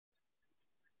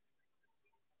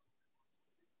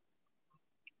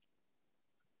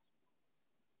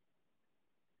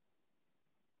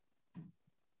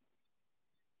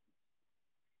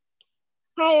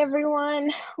Hi,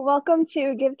 everyone. Welcome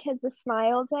to Give Kids a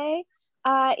Smile Day.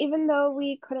 Even though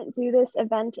we couldn't do this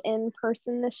event in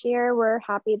person this year, we're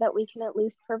happy that we can at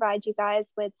least provide you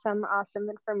guys with some awesome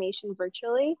information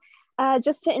virtually.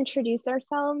 Just to introduce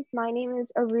ourselves, my name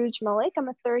is Aruj Malik. I'm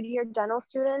a third-year dental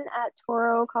student at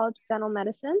Touro College of Dental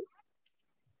Medicine.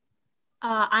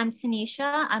 I'm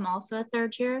Tanisha. I'm also a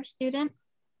third-year student.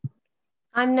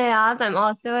 I'm Nayab. I'm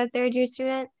also a third-year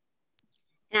student.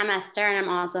 And I'm Esther, and I'm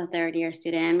also a third-year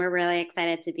student. And we're really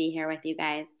excited to be here with you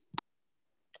guys.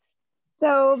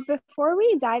 So before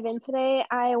we dive in today,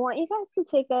 I want you guys to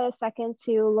take a second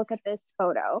to look at this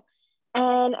photo.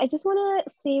 And I just want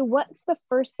to see what's the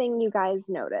first thing you guys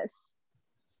notice.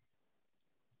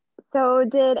 So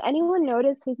did anyone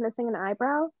notice he's missing an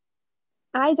eyebrow?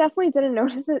 I definitely didn't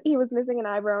notice that he was missing an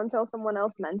eyebrow until someone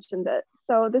else mentioned it.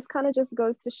 So this kind of just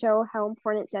goes to show how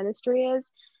important dentistry is.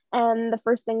 And the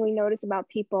first thing we notice about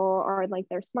people are like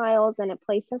their smiles, and it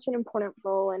plays such an important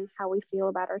role in how we feel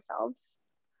about ourselves.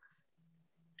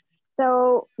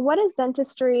 So what does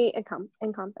dentistry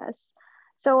encompass?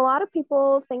 So a lot of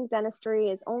people think dentistry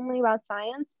is only about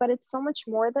science, but it's so much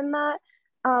more than that.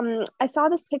 I saw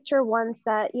this picture once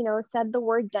that, said the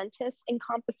word dentist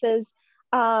encompasses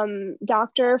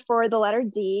doctor for the letter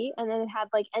D, and then it had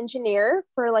like engineer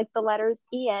for like the letters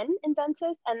EN in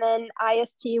dentist, and then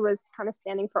IST was kind of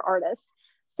standing for artist.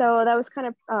 So that was kind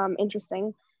of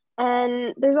interesting.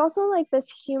 And there's also like this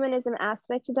humanism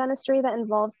aspect to dentistry that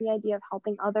involves the idea of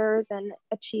helping others and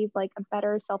achieve like a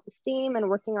better self-esteem and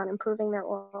working on improving their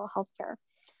oral health care.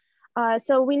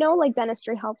 So we know like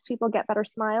dentistry helps people get better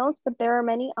smiles, but there are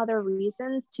many other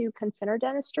reasons to consider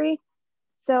dentistry.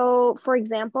 So for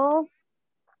example,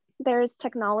 there's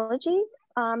technology,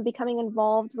 becoming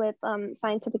involved with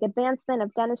scientific advancement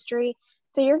of dentistry.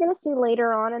 So you're going to see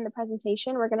later on in the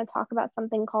presentation, we're going to talk about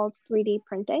something called 3D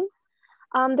printing.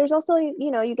 There's also,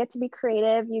 you get to be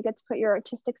creative, you get to put your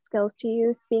artistic skills to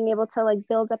use, being able to like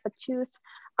build up a tooth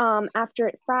after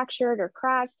it fractured or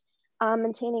cracked,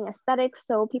 maintaining aesthetics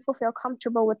so people feel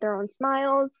comfortable with their own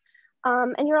smiles.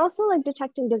 And you're also like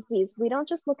detecting disease. We don't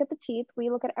just look at the teeth, we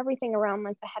look at everything around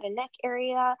like the head and neck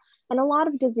area. And a lot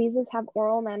of diseases have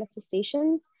oral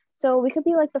manifestations. So we could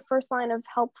be like the first line of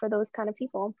help for those kind of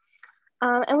people.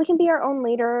 And we can be our own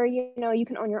leader. You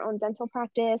can own your own dental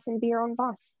practice and be your own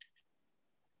boss.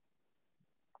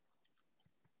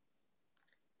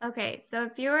 Okay, so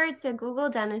if you were to Google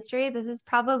dentistry, this is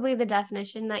probably the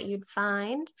definition that you'd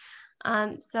find.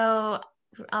 So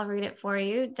I'll read it for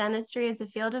you. Dentistry is a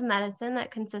field of medicine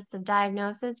that consists of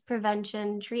diagnosis,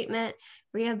 prevention, treatment,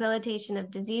 rehabilitation of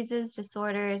diseases,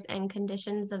 disorders, and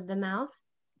conditions of the mouth.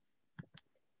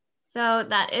 So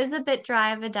that is a bit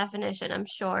dry of a definition, I'm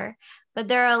sure, but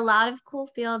there are a lot of cool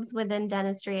fields within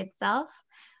dentistry itself.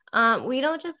 We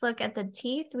don't just look at the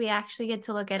teeth, we actually get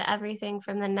to look at everything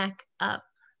from the neck up.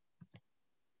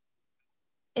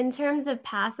 In terms of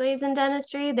pathways in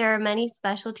dentistry, there are many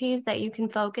specialties that you can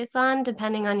focus on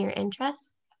depending on your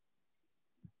interests.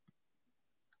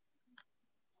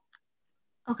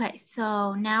 Okay,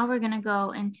 so now we're going to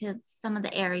go into some of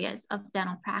the areas of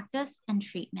dental practice and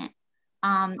treatment.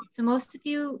 So most of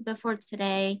you before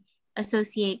today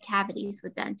associate cavities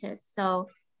with dentists. So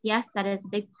yes, that is a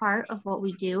big part of what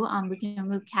we do. We can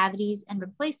remove cavities and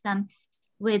replace them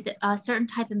with a certain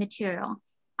type of material.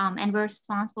 And we're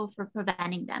responsible for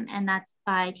preventing them. And that's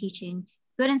by teaching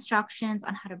good instructions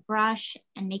on how to brush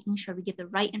and making sure we give the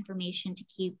right information to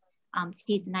keep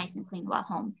teeth nice and clean while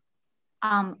home.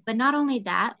 But not only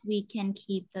that, we can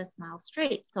keep the smile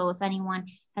straight. So if anyone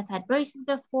has had braces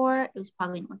before, it was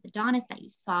probably an orthodontist that you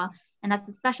saw, and that's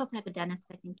a special type of dentist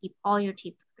that can keep all your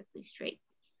teeth perfectly straight.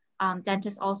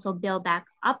 Dentists also build back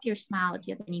up your smile if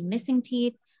you have any missing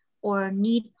teeth or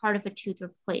need part of a tooth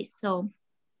replaced. So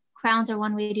crowns are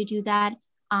one way to do that.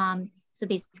 So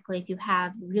basically, if you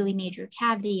have really major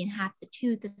cavity and half the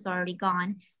tooth is already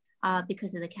gone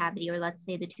because of the cavity, or let's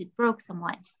say the tooth broke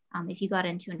somewhat, if you got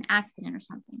into an accident or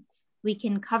something, we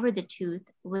can cover the tooth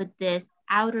with this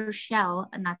outer shell,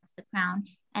 and that's the crown,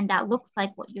 and that looks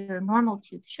like what your normal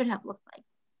tooth should have looked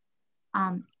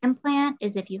like. Implant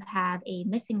is if you have a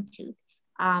missing tooth,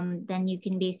 then you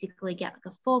can basically get like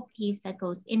a full piece that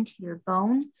goes into your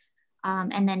bone.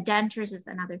 And then dentures is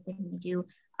another thing we do.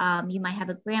 You might have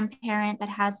a grandparent that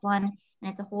has one,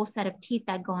 and it's a whole set of teeth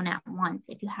that go in at once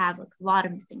if you have like a lot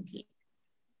of missing teeth.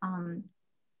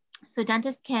 So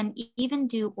dentists can even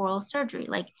do oral surgery,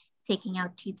 like taking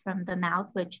out teeth from the mouth,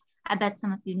 which I bet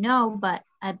some of you know, but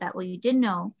I bet what you didn't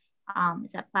know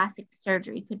is that plastic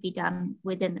surgery could be done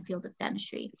within the field of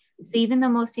dentistry. So even though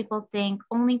most people think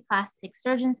only plastic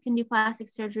surgeons can do plastic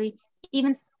surgery,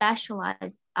 even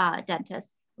specialized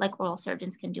dentists like oral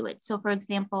surgeons can do it. So for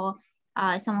example,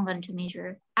 if someone got into a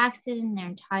major accident, their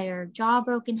entire jaw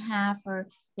broke in half, or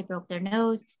they broke their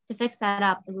nose, to fix that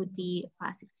up, it would be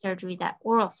plastic surgery that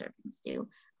oral surgeons do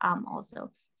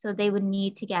also. So they would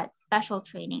need to get special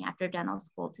training after dental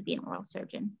school to be an oral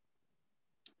surgeon.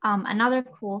 Another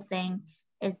cool thing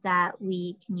is that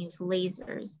we can use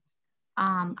lasers.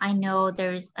 I know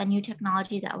there's a new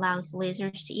technology that allows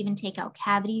lasers to even take out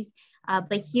cavities,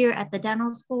 but here at the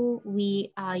dental school,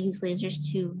 we use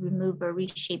lasers to remove or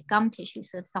reshape gum tissue.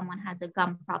 So if someone has a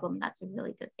gum problem, that's a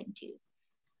really good thing to use.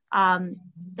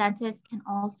 Dentists can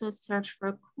also search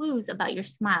for clues about your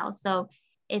smile. So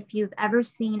if you've ever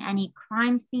seen any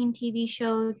crime scene TV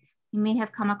shows, you may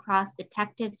have come across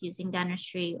detectives using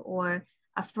dentistry or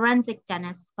a forensic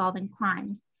dentist solving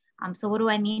crimes. So what do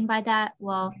I mean by that?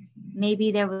 Well,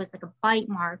 maybe there was like a bite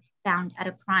mark found at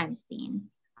a crime scene.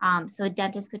 So a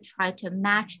dentist could try to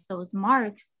match those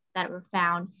marks that were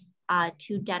found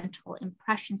to dental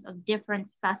impressions of different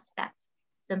suspects.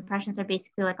 So impressions are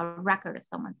basically like a record of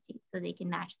someone's teeth, so they can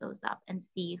match those up and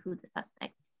see who the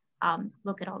suspect,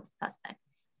 look at all the suspects.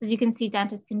 As you can see,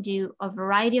 dentists can do a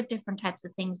variety of different types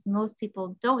of things most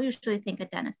people don't usually think a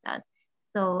dentist does.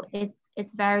 So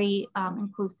it's very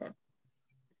inclusive.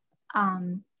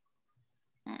 And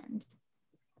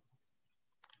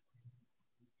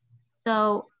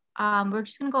so we're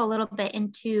just gonna go a little bit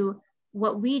into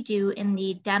what we do in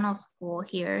the dental school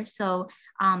here. So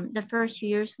the first 2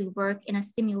 years we work in a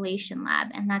simulation lab,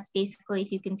 and that's basically,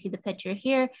 if you can see the picture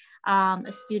here,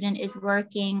 a student is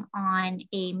working on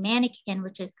a mannequin,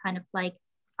 which is kind of like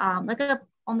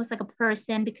almost like a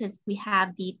person, because we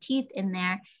have the teeth in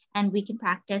there, and we can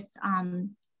practice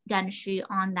dentistry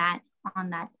on that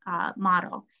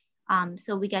model.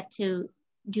 So we get to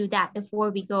do that before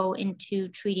we go into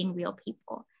treating real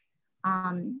people.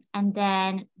 And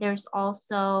then there's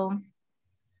also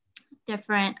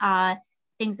different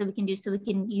things that we can do. So we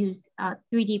can use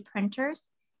 3D printers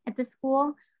at the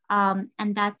school.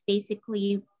 And that's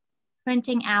basically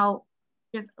printing out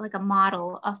like a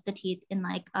model of the teeth in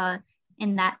like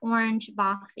in that orange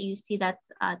box that you see,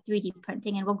 that's 3D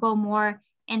printing. And we'll go more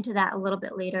into that a little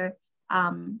bit later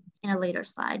in a later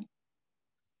slide.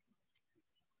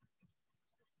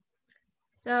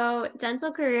 So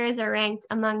dental careers are ranked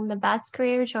among the best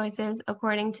career choices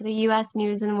according to the US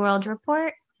News and World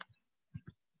Report.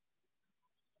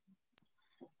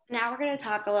 Now we're going to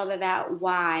talk a little bit about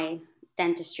why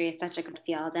dentistry is such a good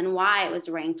field and why it was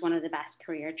ranked one of the best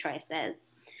career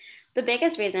choices. The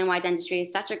biggest reason why dentistry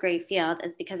is such a great field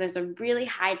is because there's a really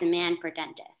high demand for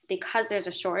dentists. Because there's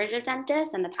a shortage of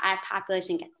dentists, and as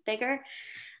population gets bigger,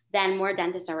 then more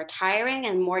dentists are retiring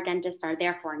and more dentists are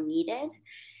therefore needed.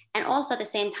 And also at the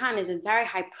same time, there's a very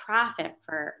high profit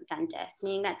for dentists,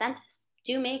 meaning that dentists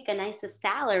do make a nice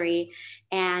salary,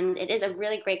 and it is a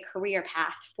really great career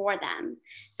path for them.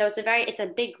 So it's a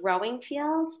big growing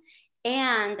field,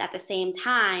 and at the same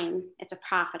time, it's a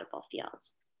profitable field.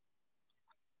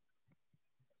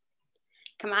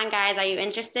 Come on, guys, are you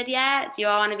interested yet? Do you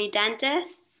all want to be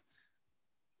dentists?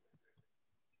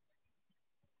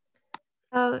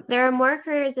 So there are more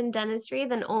careers in dentistry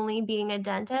than only being a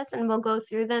dentist, and we'll go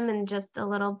through them in just a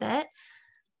little bit.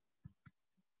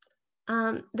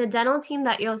 The dental team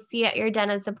that you'll see at your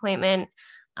dentist appointment,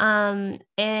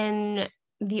 in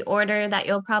the order that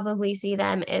you'll probably see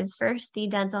them, is first the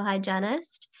dental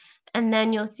hygienist, and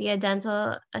then you'll see a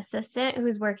dental assistant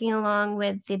who's working along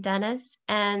with the dentist.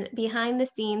 And behind the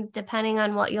scenes, depending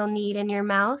on what you'll need in your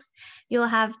mouth, you'll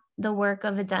have the work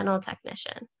of a dental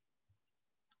technician.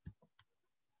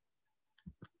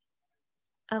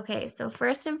 Okay, so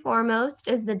first and foremost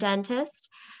is the dentist.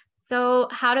 So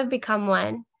how to become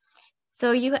one?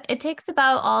 So it takes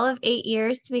about all of 8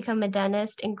 years to become a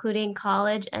dentist, including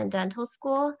college and dental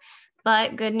school.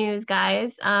 But good news,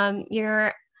 guys,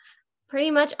 you're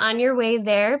pretty much on your way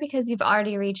there because you've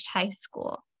already reached high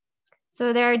school.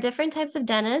 So there are different types of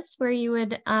dentists where you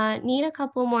would need a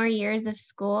couple more years of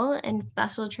school and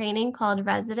special training called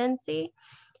residency.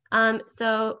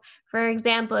 So for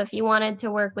example, if you wanted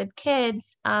to work with kids,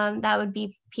 that would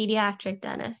be pediatric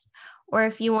dentist. Or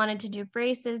if you wanted to do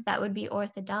braces, that would be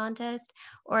orthodontist.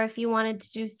 Or if you wanted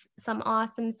to do some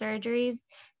awesome surgeries,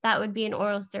 that would be an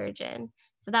oral surgeon.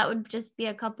 So that would just be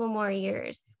a couple more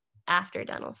years after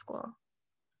dental school.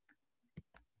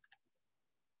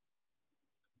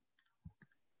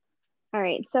 All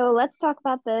right, so let's talk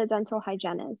about the dental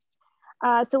hygienist.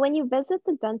 So when you visit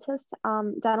the dentist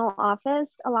dental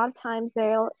office, a lot of times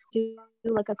they'll do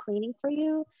like a cleaning for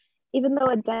you. Even though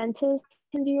a dentist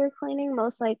can do your cleaning,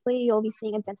 most likely you'll be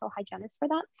seeing a dental hygienist for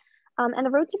that. And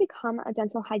the road to become a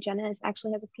dental hygienist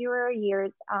actually has a fewer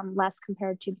years less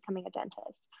compared to becoming a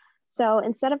dentist. So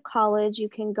instead of college, you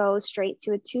can go straight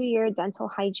to a 2-year dental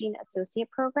hygiene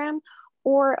associate program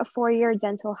or a 4-year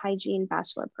dental hygiene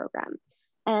bachelor program.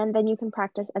 And then you can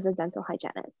practice as a dental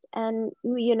hygienist. And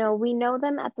we know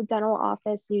them at the dental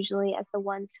office usually as the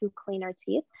ones who clean our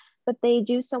teeth, but they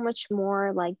do so much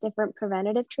more, like different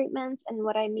preventative treatments. And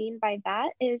what I mean by that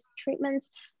is treatments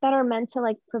that are meant to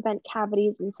like prevent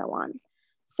cavities and so on.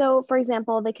 So for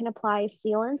example, they can apply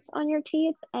sealants on your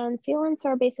teeth, and sealants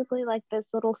are basically like this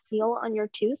little seal on your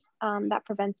tooth that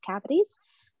prevents cavities.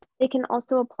 They can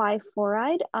also apply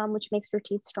fluoride, which makes your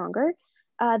teeth stronger.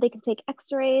 They can take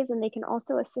x-rays, and they can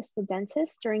also assist the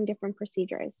dentist during different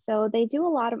procedures. So they do a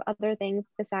lot of other things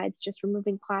besides just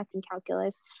removing plaque and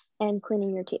calculus and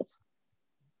cleaning your teeth.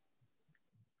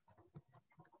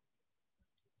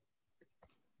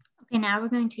 Okay, now we're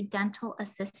going to dental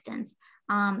assistants.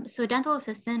 So a dental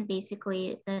assistant,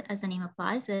 basically, as the name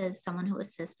applies, is someone who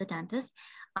assists the dentist.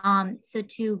 So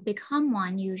to become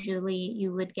one, usually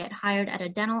you would get hired at a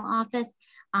dental office,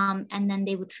 and then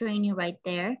they would train you right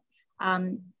there.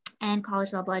 And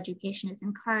college level education is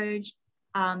encouraged.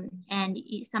 And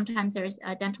sometimes there's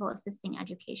a dental assisting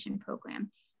education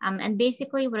program. And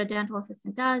basically what a dental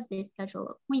assistant does, they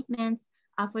schedule appointments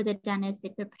for the dentist, they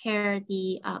prepare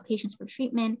the patients for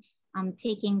treatment,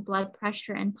 taking blood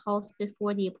pressure and pulse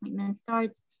before the appointment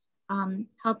starts,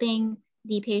 helping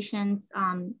the patients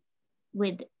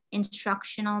with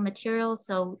instructional materials.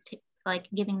 So like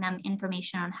giving them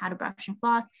information on how to brush and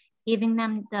floss, giving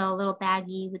them the little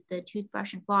baggie with the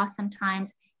toothbrush and floss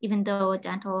sometimes, even though a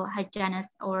dental hygienist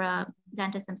or a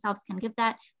dentist themselves can give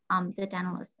that, the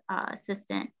dental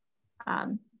assistant,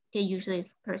 they usually is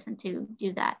the person to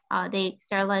do that. They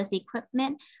sterilize the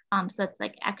equipment, so it's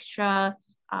like extra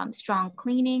strong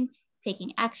cleaning,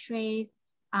 taking x-rays,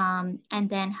 and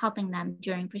then helping them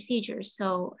during procedures.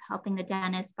 So helping the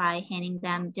dentist by handing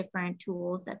them different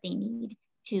tools that they need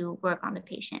to work on the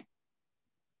patient.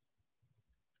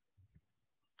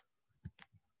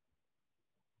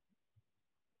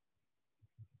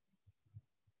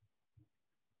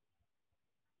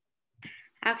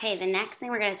 Okay, the next thing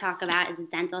we're going to talk about is a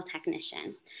dental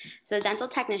technician. So a dental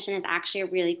technician is actually a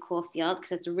really cool field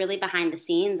because it's really behind the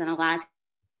scenes and a lot of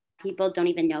people don't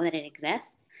even know that it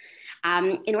exists.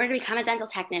 In order to become a dental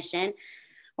technician,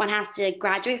 one has to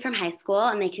graduate from high school,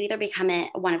 and they can either become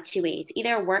it one of two ways.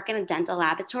 Either work in a dental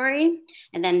laboratory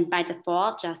and then by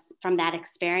default, just from that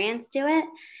experience, do it.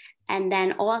 And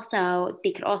then also,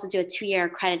 they could also do a 2-year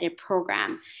accredited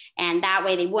program. And that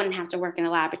way they wouldn't have to work in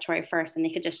a laboratory first, and they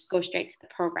could just go straight to the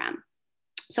program.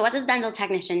 So what does a dental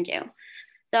technician do?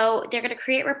 So they're going to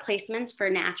create replacements for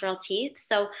natural teeth.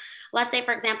 So let's say,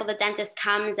 for example, the dentist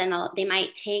comes and they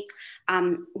might take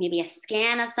maybe a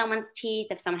scan of someone's teeth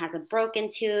if someone has a broken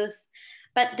tooth.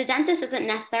 But the dentist isn't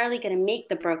necessarily going to make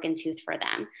the broken tooth for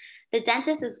them. The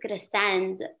dentist is going to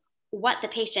send what the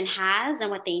patient has and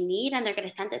what they need, and they're going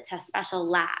to send it to a special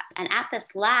lab. And at this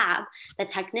lab, the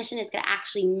technician is going to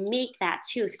actually make that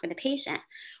tooth for the patient.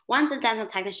 Once the dental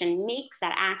technician makes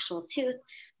that actual tooth,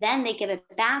 then they give it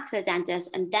back to the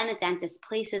dentist, and then the dentist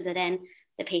places it in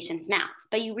the patient's mouth.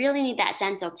 But you really need that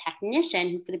dental technician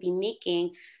who's going to be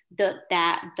making the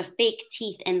fake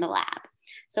teeth in the lab.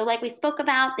 So like we spoke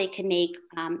about, they can make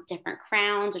different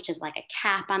crowns, which is like a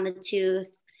cap on the tooth.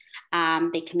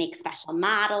 They can make special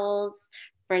models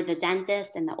for the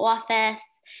dentist in the office,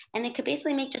 and they could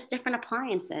basically make just different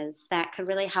appliances that could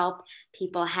really help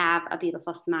people have a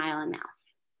beautiful smile and mouth.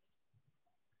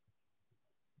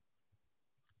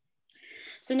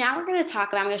 So now we're going to talk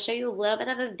about, I'm going to show you a little bit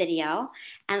of a video,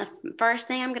 and the first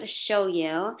thing I'm going to show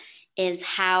you is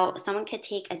how someone could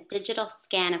take a digital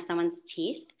scan of someone's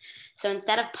teeth. So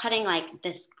instead of putting like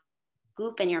this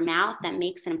goop in your mouth that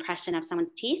makes an impression of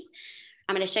someone's teeth,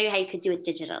 I'm going to show you how you could do it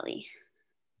digitally.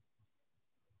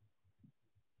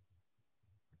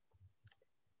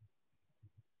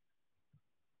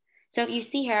 So if you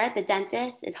see here, the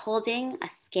dentist is holding a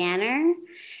scanner.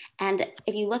 And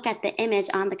if you look at the image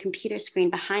on the computer screen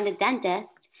behind the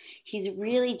dentist, he's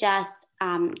really just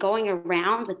going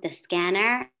around with the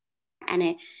scanner, and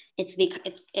it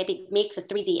makes a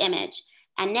 3D image.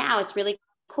 And now it's really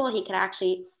cool. He could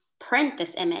actually print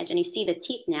this image, and you see the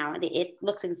teeth now. It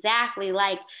looks exactly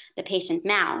like the patient's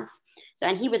mouth. So,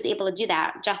 and he was able to do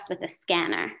that just with a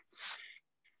scanner.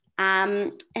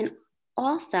 And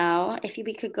also, if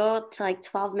we could go to like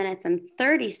 12 minutes and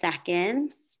 30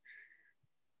 seconds,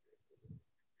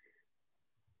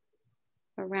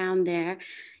 around there.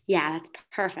 Yeah, that's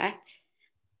perfect.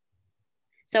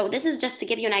 So this is just to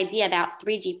give you an idea about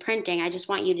 3D printing. I just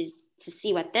want you to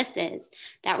see what this is,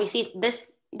 that we see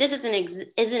this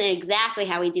isn't exactly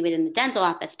how we do it in the dental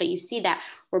office, but you see that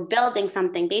we're building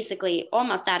something basically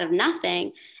almost out of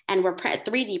nothing, and we're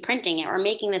 3D printing it. We're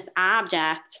making this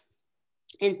object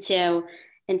into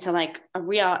like a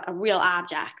real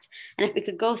object. And if we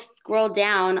could go scroll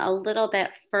down a little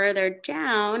bit further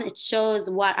down, it shows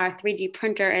what our 3D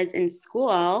printer is in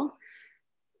school.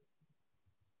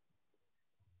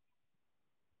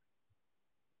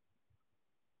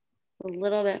 A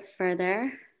little bit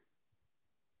further.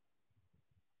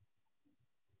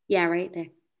 Yeah, right there.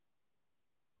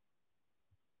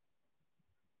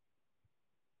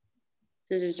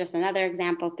 This is just another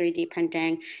example of 3D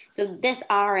printing. So this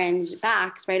orange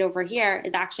box right over here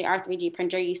is actually our 3D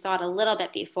printer. You saw it a little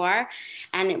bit before.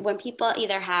 And when people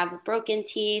either have broken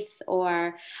teeth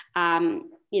or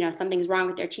something's wrong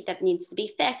with their teeth that needs to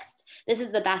be fixed, this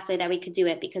is the best way that we could do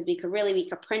it, because we could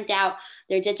print out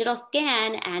their digital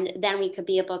scan, and then we could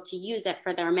be able to use it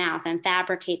for their mouth and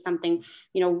fabricate something,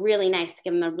 really nice to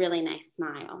give them a really nice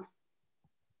smile.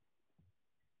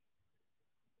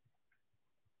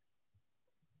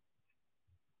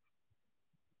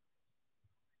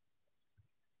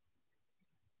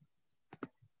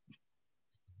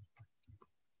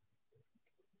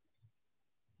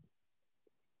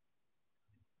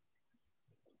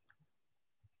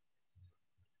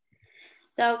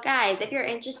 So guys, if you're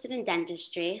interested in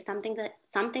dentistry, some things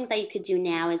that you could do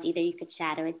now is either you could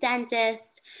shadow a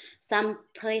dentist. Some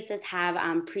places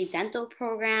have pre-dental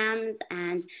programs.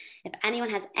 And if anyone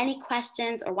has any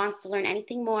questions or wants to learn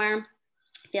anything more,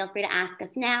 feel free to ask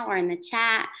us now or in the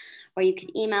chat, or you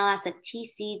could email us at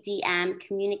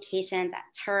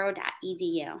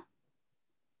tcdmcommunications@touro.edu.